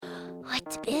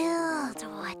What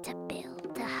to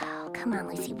build? Oh, come on,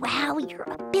 Lucy. Wow, you're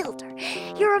a builder.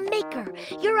 You're a maker.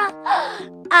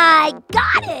 I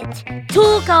got it!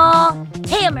 Tool call.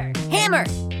 Hammer.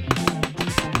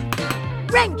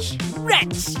 Wrench.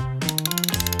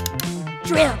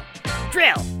 Drill.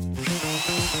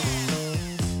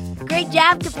 Great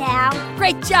job, Kapow.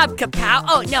 Great job, Kapow.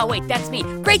 Oh, no, wait, that's me.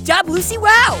 Great job, Lucy.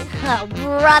 Wow. Oh,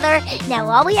 brother. Now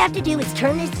all we have to do is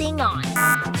turn this thing on.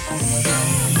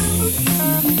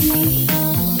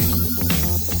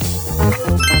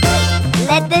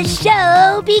 Let the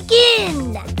show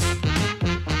begin.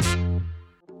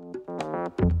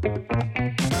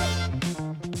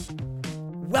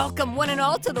 Welcome, one and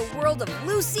all, to the world of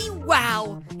Lucy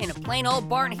Wow. In a plain old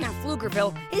barn here in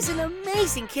Pflugerville is an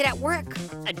amazing kid at work.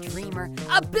 A dreamer,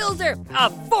 a builder, a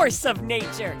force of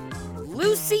nature.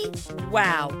 Lucy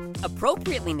Wow,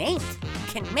 appropriately named,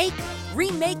 can make,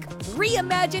 remake,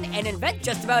 reimagine, and invent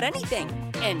just about anything.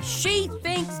 And she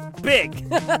thinks big.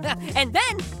 And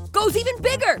then goes even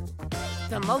bigger.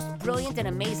 The most brilliant and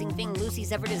amazing thing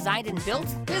Lucy's ever designed and built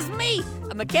is me,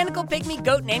 a mechanical pygmy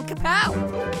goat named Kapow.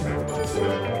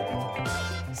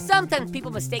 Sometimes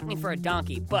people mistake me for a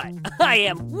donkey, but I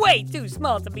am way too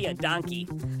small to be a donkey.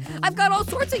 I've got all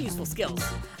sorts of useful skills.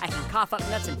 I can cough up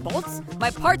nuts and bolts,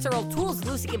 my parts are old tools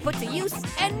Lucy can put to use,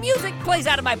 and music plays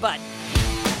out of my butt.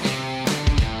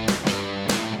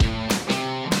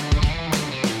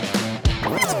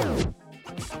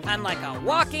 I'm like a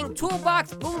walking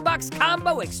toolbox boombox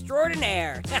combo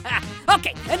extraordinaire.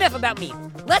 Okay, enough about me.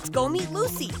 Let's go meet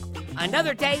Lucy.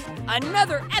 Another day,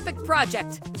 another epic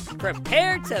project.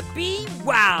 Prepare to be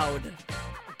wowed.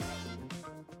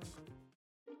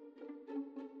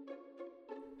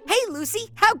 Hey, Lucy,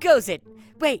 how goes it?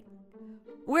 Wait,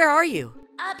 where are you?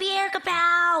 Up here,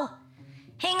 Kapow.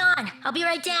 Hang on, I'll be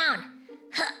right down.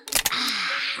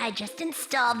 I just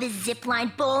installed this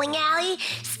zipline bowling alley.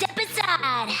 Step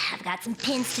aside. I've got some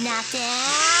pins to knock down.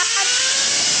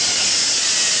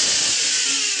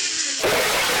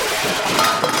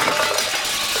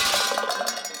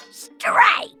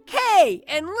 Strike! Hey,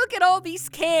 and look at all these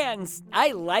cans.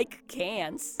 I like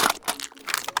cans.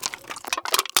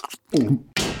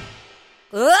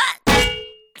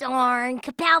 Darn,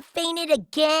 Kapow fainted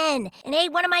again and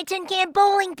ate one of my tin can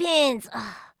bowling pins.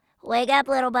 Wake up,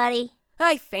 little buddy.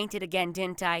 I fainted again,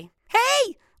 didn't I?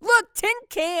 Hey, look, tin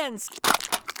cans.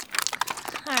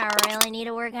 I really need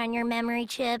to work on your memory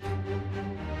chip.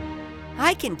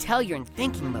 I can tell you're in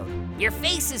thinking mode. Your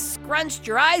face is scrunched,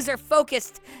 your eyes are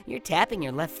focused. You're tapping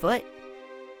your left foot.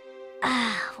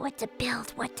 What to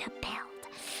build?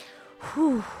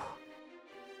 Whew.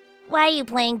 Why are you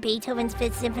playing Beethoven's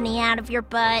Fifth Symphony out of your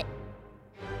butt?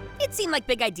 It seemed like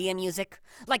big idea music.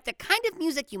 Like the kind of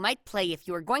music you might play if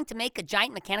you were going to make a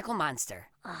giant mechanical monster.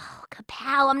 Oh,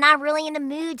 Kapow, I'm not really in the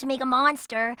mood to make a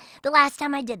monster. The last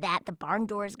time I did that, the barn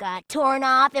doors got torn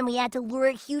off and we had to lure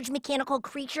a huge mechanical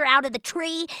creature out of the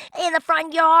tree in the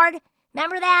front yard.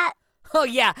 Remember that? Oh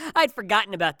yeah, I'd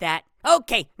forgotten about that.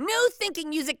 Okay, new thinking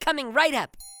music coming right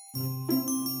up.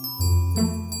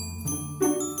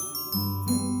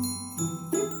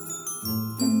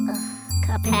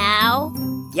 Kapow?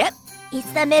 Yep.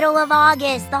 It's the middle of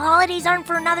August. The holidays aren't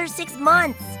for another 6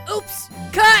 months. Oops,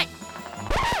 cut!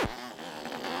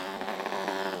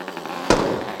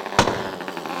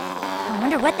 I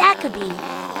wonder what that could be.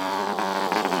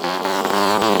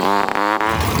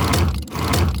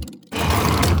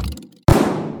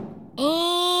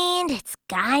 And it's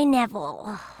Guy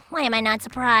Neville. Why am I not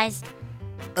surprised?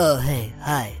 Oh, hey,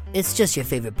 hi. It's just your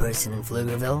favorite person in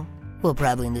Pflugerville. Well,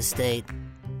 probably in the state.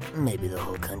 Maybe the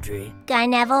whole country. Guy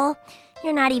Neville,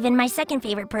 you're not even my second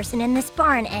favorite person in this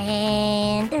barn,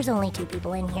 and there's only 2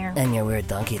 people in here. And your weird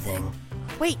donkey thing.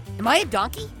 Wait, am I a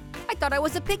donkey? I thought I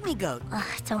was a pygmy goat.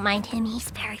 Don't mind him,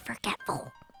 he's very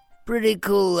forgetful. Pretty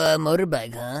cool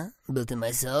motorbike, huh? Built it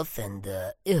myself, and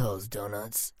it holds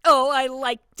donuts. Oh, I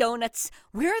like donuts.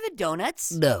 Where are the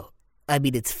donuts? No, I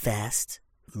mean it's fast.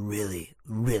 Really,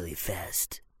 really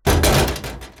fast.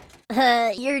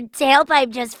 Your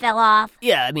tailpipe just fell off.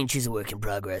 Yeah, I mean, she's a work in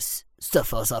progress. Stuff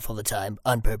falls off all the time,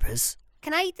 on purpose.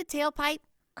 Can I eat the tailpipe?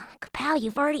 Kapow,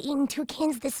 you've already eaten 2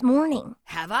 cans this morning.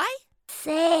 Have I?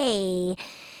 Say,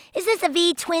 is this a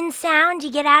V-twin sound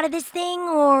you get out of this thing,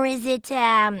 or is it,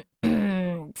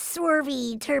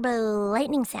 swervy turbo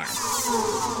lightning sound?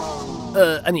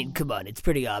 I mean, come on, it's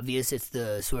pretty obvious it's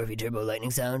the swervy turbo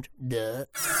lightning sound. Duh.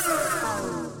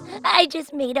 I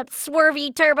just made up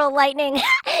swervy turbo lightning.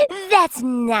 That's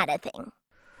not a thing.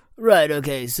 Right,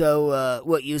 okay, so,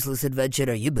 what useless invention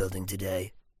are you building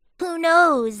today? Who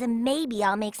knows? Maybe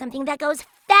I'll make something that goes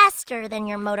faster than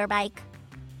your motorbike.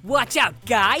 Watch out,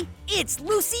 Guy! It's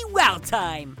Lucy Wow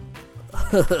time!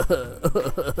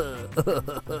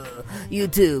 You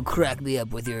two crack me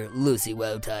up with your Lucy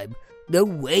Wow time. No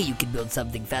way you can build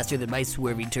something faster than my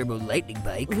swervy turbo lightning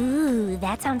bike. Ooh,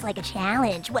 that sounds like a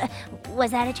challenge.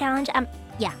 Was that a challenge?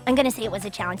 Yeah, I'm gonna say it was a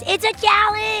challenge. It's a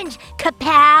challenge!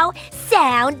 Kapow,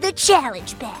 sound the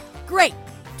challenge bell. Great!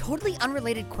 Totally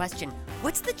unrelated question.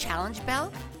 What's the challenge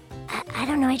bell? I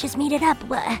don't know, I just made it up.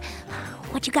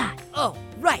 What you got? Oh,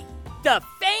 right. The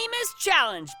famous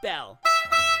challenge bell.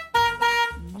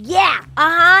 Yeah,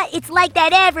 it's like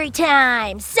that every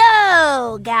time.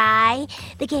 So, guy,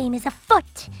 the game is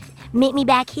afoot. Meet me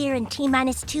back here in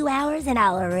T-minus 2 hours and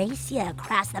I'll race you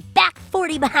across the back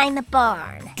 40 behind the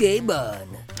barn. Game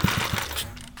on.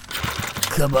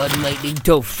 Come on, Lightning,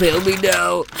 don't fail me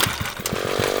now.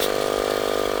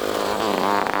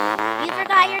 You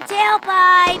forgot your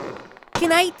tailpipe.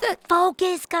 Can I eat the...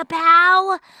 Focus,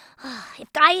 Kapow.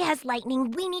 If Guy has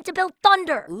lightning, we need to build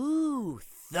thunder. Ooh,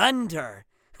 thunder.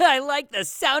 I like the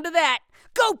sound of that.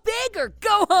 Go big or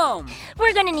go home.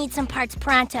 We're gonna need some parts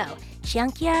pronto.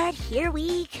 Junkyard, here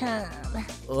we come.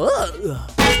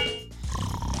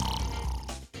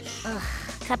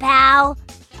 Kapow?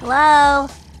 Hello?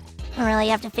 I really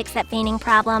have to fix that fainting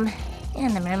problem.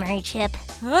 And the memory chip.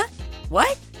 Huh?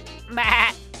 What?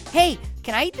 Hey,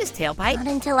 can I eat this tailpipe? Not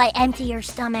until I empty your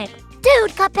stomach.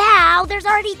 Dude, Kapow, there's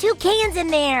already 2 cans in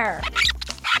there.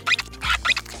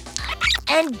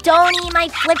 And don't eat my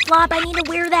flip-flop. I need to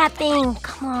wear that thing.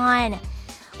 Come on.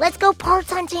 Let's go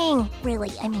parts hunting. Really,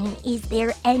 I mean, is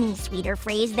there any sweeter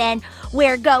phrase than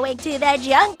we're going to the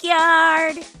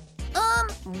junkyard?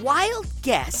 Wild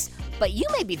guess, but you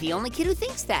may be the only kid who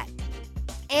thinks that.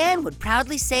 And would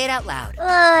proudly say it out loud.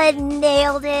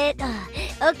 Nailed it.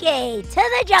 Okay, to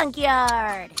the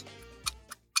junkyard.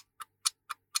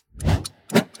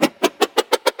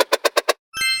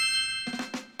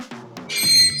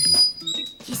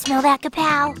 You smell that,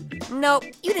 Kapow? Nope,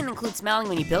 you didn't include smelling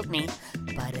when you built me.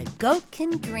 But a goat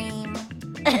can dream.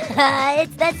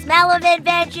 It's the smell of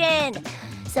invention.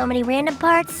 So many random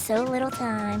parts, so little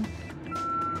time.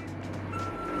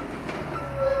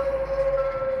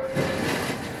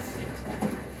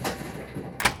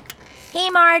 Hey,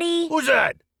 Marty. Who's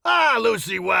that? Ah,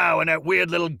 Lucy Wow and that weird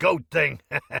little goat thing.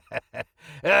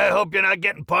 I hope you're not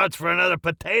getting parts for another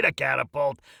potato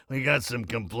catapult. We got some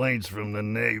complaints from the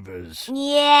neighbors.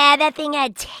 Yeah, that thing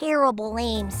had terrible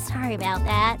aim. Sorry about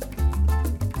that.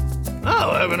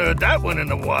 Oh, I haven't heard that one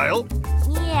in a while.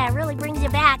 Yeah, it really brings you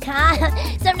back, huh?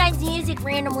 Sometimes music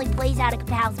randomly plays out of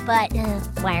Kapow's butt.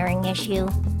 Wiring issue.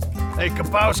 Hey,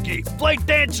 Kapowski, play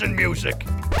dancing music.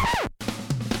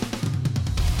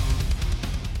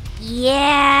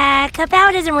 Yeah,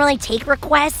 Kapow doesn't really take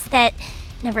requests. That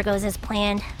never goes as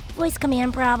planned. Voice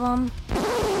command problem.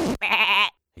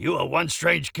 You are one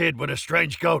strange kid with a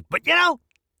strange goat, but you know,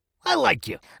 I like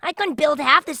you. I couldn't build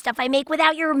half the stuff I make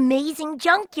without your amazing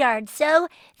junkyard, so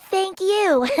thank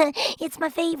you. It's my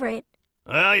favorite.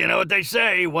 Well, you know what they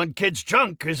say, one kid's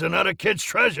junk is another kid's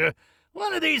treasure.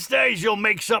 One of these days you'll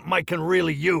make something I can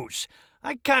really use.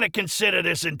 I kind of consider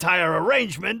this entire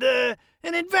arrangement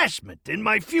an investment in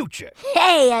my future.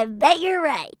 Hey, I bet you're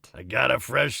right. I got a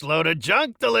fresh load of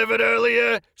junk delivered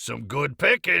earlier, some good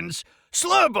pickings.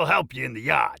 Slurb will help you in the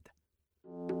yard.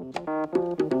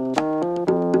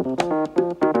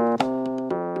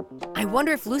 I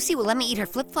wonder if Lucy will let me eat her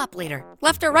flip-flop later.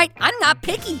 Left or right, I'm not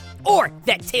picky. Or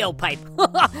that tailpipe.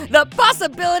 The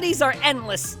possibilities are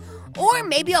endless. Or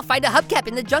maybe I'll find a hubcap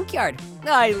in the junkyard.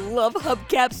 I love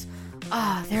hubcaps.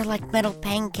 Ah, they're like metal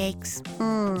pancakes.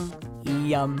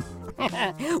 Yum.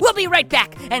 We'll be right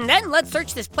back, and then let's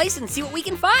search this place and see what we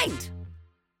can find.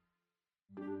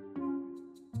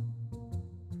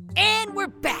 And we're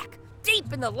back,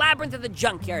 deep in the labyrinth of the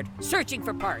junkyard, searching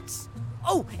for parts.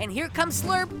 Oh, and here comes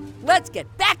Slurb. Let's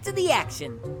get back to the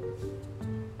action.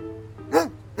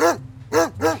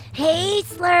 Hey,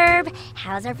 Slurb.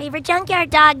 How's our favorite junkyard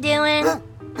dog doing?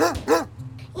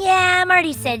 Yeah,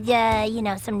 Marty said,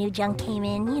 some new junk came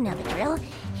in. You know the drill.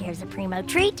 Here's a primo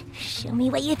treat. Show me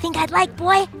what you think I'd like,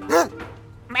 boy.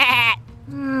 A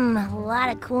lot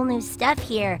of cool new stuff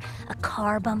here. A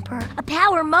car bumper, a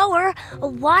power mower, a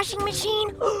washing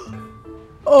machine.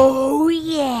 Oh,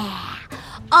 yeah.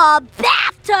 A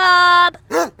bathtub!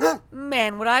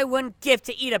 Man, what I wouldn't give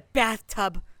to eat a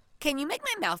bathtub. Can you make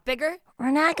my mouth bigger?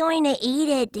 We're not going to eat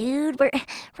it, dude. We're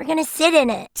gonna sit in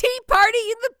it. Tea party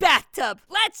in the bathtub.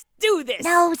 Let's do this.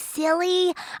 No,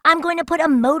 silly. I'm going to put a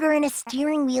motor and a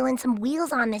steering wheel and some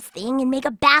wheels on this thing and make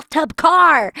a bathtub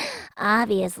car.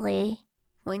 Obviously.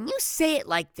 When you say it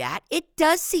like that, it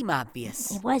does seem obvious.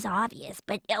 It was obvious,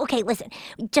 but okay, listen.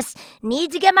 Just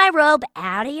need to get my rope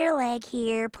out of your leg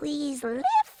here. Please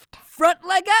lift. Front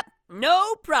leg up?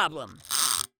 No problem.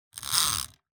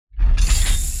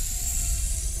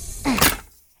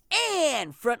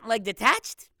 And front leg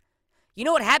detached. You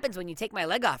know what happens when you take my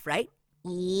leg off, right?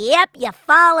 Yep, you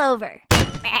fall over.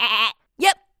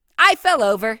 Yep, I fell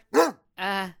over.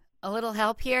 A little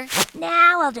help here?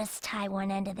 Now I'll just tie one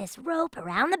end of this rope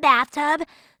around the bathtub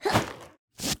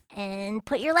and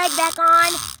put your leg back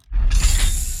on.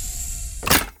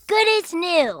 Good as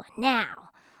new. Now,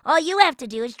 all you have to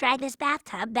do is drag this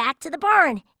bathtub back to the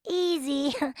barn.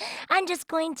 Easy. I'm just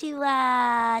going to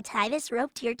tie this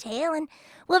rope to your tail and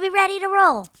we'll be ready to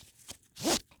roll.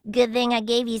 Good thing I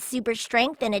gave you super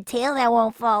strength and a tail that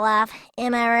won't fall off.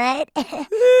 Am I right?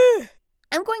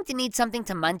 I'm going to need something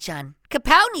to munch on.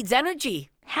 Kapow needs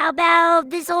energy. How about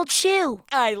this old shoe?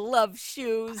 I love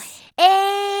shoes.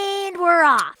 And we're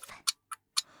off.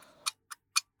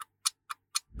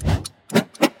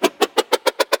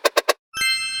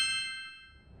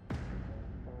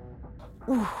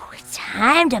 Ooh, it's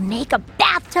time to make a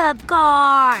bathtub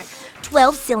car.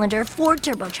 12-cylinder, 4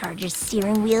 turbochargers.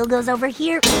 Steering wheel goes over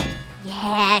here.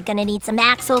 Yeah, gonna need some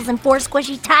axles and 4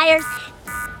 squishy tires.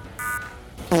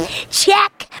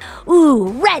 Check. Ooh,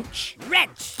 wrench.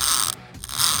 Wrench.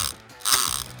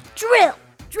 Drill.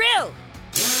 Drill.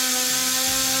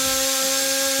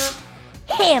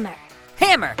 Hammer.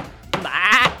 Hammer.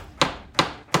 Ah.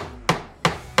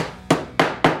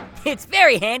 It's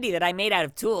very handy that I'm made out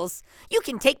of tools. You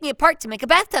can take me apart to make a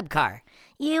bathtub car.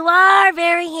 You are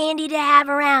very handy to have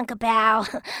around,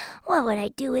 Kapow. What would I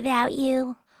do without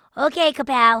you? Okay,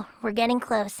 Kapow, we're getting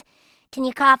close. Can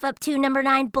you cough up 2 number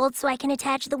 9 bolts so I can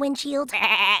attach the windshield?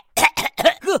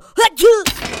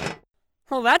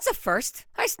 Well, that's a first.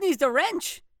 I sneezed a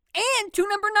wrench. And 2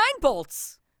 number 9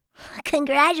 bolts.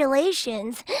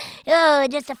 Congratulations. Oh,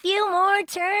 just a few more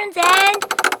turns and...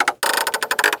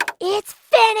 it's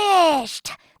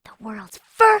finished! The world's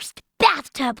first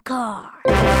bathtub car.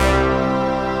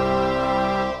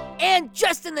 And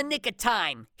just in the nick of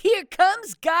time, here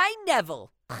comes Guy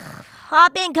Neville.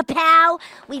 Hop in, Kapow.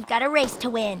 We've got a race to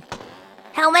win.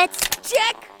 Helmets?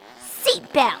 Check.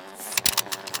 Seatbelts?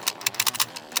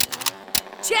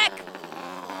 Check.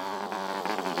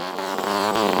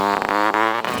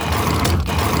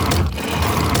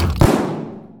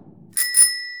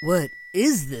 What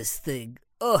is this thing?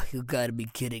 Oh, you gotta be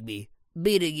kidding me.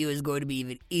 Beating you is going to be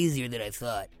even easier than I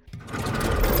thought.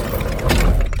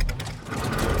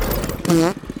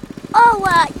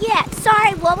 Oh, yeah,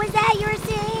 sorry, what was that you were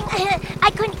saying? I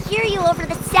couldn't hear you over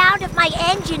the sound of my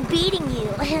engine beating you.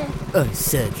 I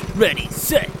said, ready,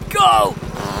 set, go!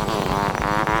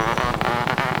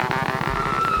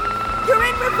 You're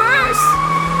in reverse.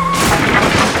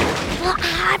 Well,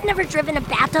 I've never driven a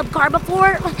bathtub car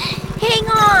before. Hang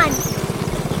on.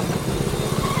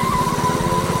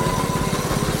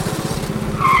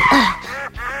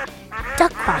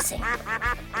 Duck crossing.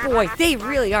 Boy, they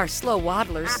really are slow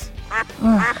waddlers.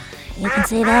 You can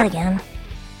say that again.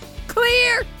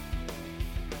 Clear.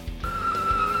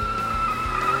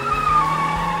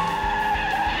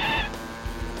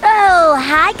 Oh,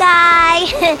 hi, Guy.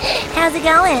 How's it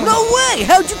going? No way!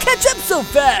 How'd you catch up so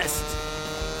fast?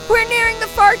 We're nearing the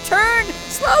far turn.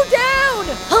 Slow down.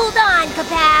 Hold on,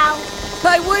 Kapow.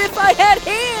 I would if I had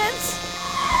hands.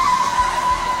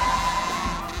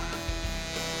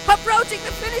 Approaching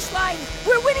the finish line.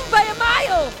 We're winning by a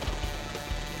mile.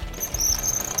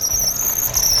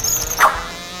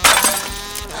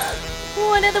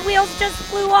 One of the wheels just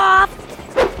flew off.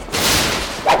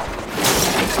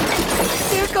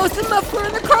 There goes the muffler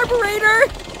and the carburetor.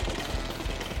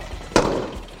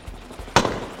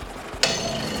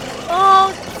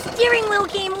 Oh, steering wheel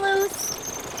came loose.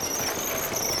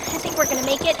 I think we're gonna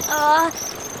make it.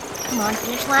 Come on,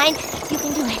 finish line. You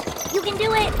can do it. You can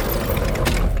do it.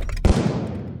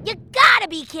 You gotta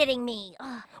be kidding me.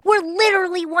 We're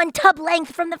literally 1 tub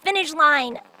length from the finish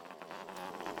line.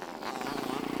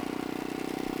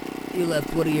 You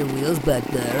left one of your wheels back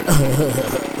there.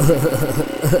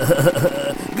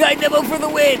 Guy Neville for the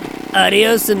win!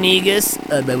 Adios, amigos.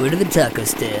 On my way to the taco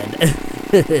stand.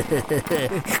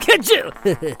 Catch you!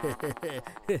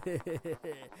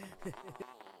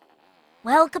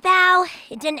 Well, Kapow,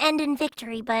 it didn't end in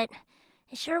victory, but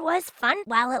it sure was fun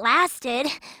while it lasted.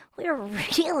 We were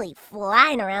really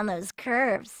flying around those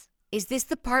curves. Is this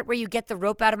the part where you get the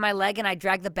rope out of my leg and I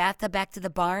drag the bathtub back to the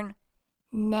barn?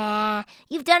 Nah,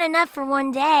 you've done enough for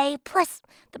one day. Plus,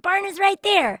 the barn is right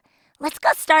there. Let's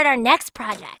go start our next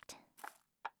project.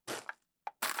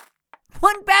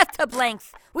 One bathtub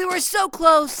length. We were so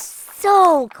close.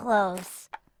 So close.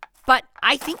 But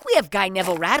I think we have Guy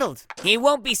Neville rattled. He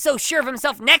won't be so sure of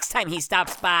himself next time he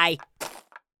stops by.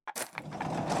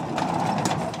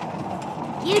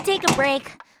 You take a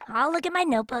break. I'll look at my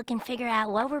notebook and figure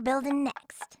out what we're building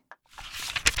next.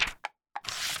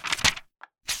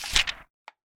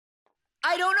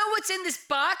 I don't know what's in this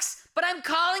box, but I'm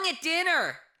calling it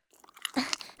dinner.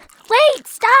 Wait,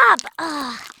 stop!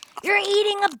 You're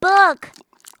eating a book.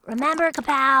 Remember,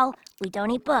 Kapow, we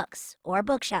don't eat books, or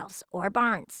bookshelves, or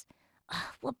barns.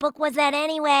 What book was that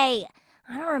anyway?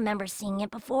 I don't remember seeing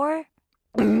it before.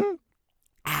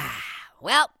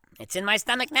 Well, it's in my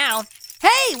stomach now.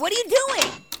 Hey, what are you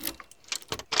doing?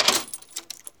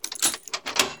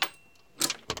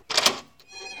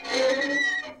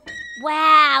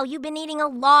 Wow, you've been eating a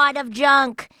lot of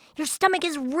junk. Your stomach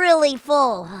is really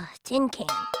full. Tin can.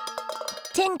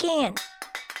 Tin can.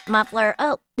 Muffler.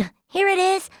 Oh, here it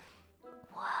is.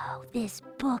 Whoa, this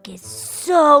book is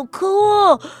so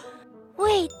cool.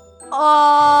 Wait.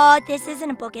 Oh, this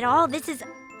isn't a book at all. This is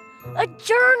a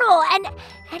journal, and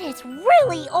it's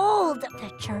really old.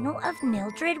 The Journal of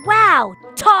Mildred Wow.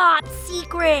 Top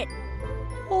secret.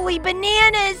 Holy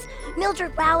bananas!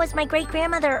 Mildred Wow is my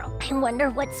great-grandmother. I wonder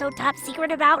what's so top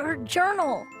secret about her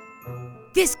journal.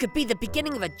 This could be the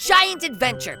beginning of a giant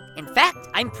adventure. In fact,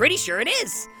 I'm pretty sure it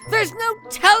is. There's no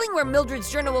telling where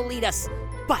Mildred's journal will lead us.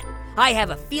 But I have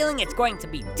a feeling it's going to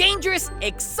be dangerous,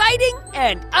 exciting,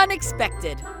 and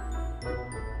unexpected.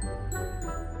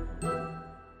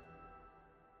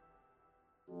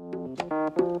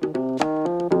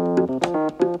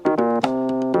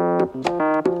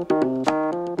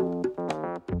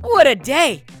 What a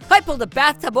day! I pulled a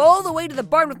bathtub all the way to the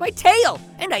barn with my tail,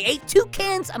 and I ate 2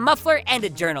 cans, a muffler, and a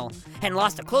journal, and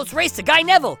lost a close race to Guy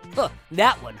Neville.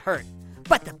 That one hurt.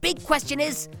 But the big question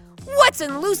is, what's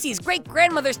in Lucy's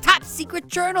great-grandmother's top secret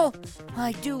journal?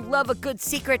 I do love a good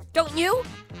secret, don't you?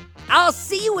 I'll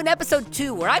see you in episode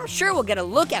 2, where I'm sure we'll get a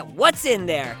look at what's in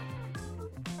there.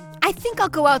 I think I'll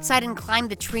go outside and climb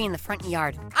the tree in the front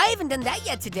yard. I haven't done that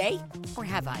yet today, or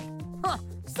have I?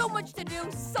 So much to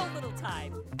do, so little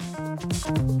time.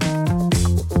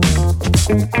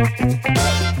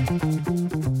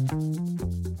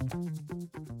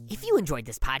 If you enjoyed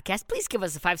this podcast, please give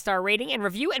us a 5-star rating and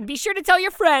review, and be sure to tell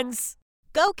your friends.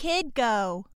 Go, kid,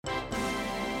 go.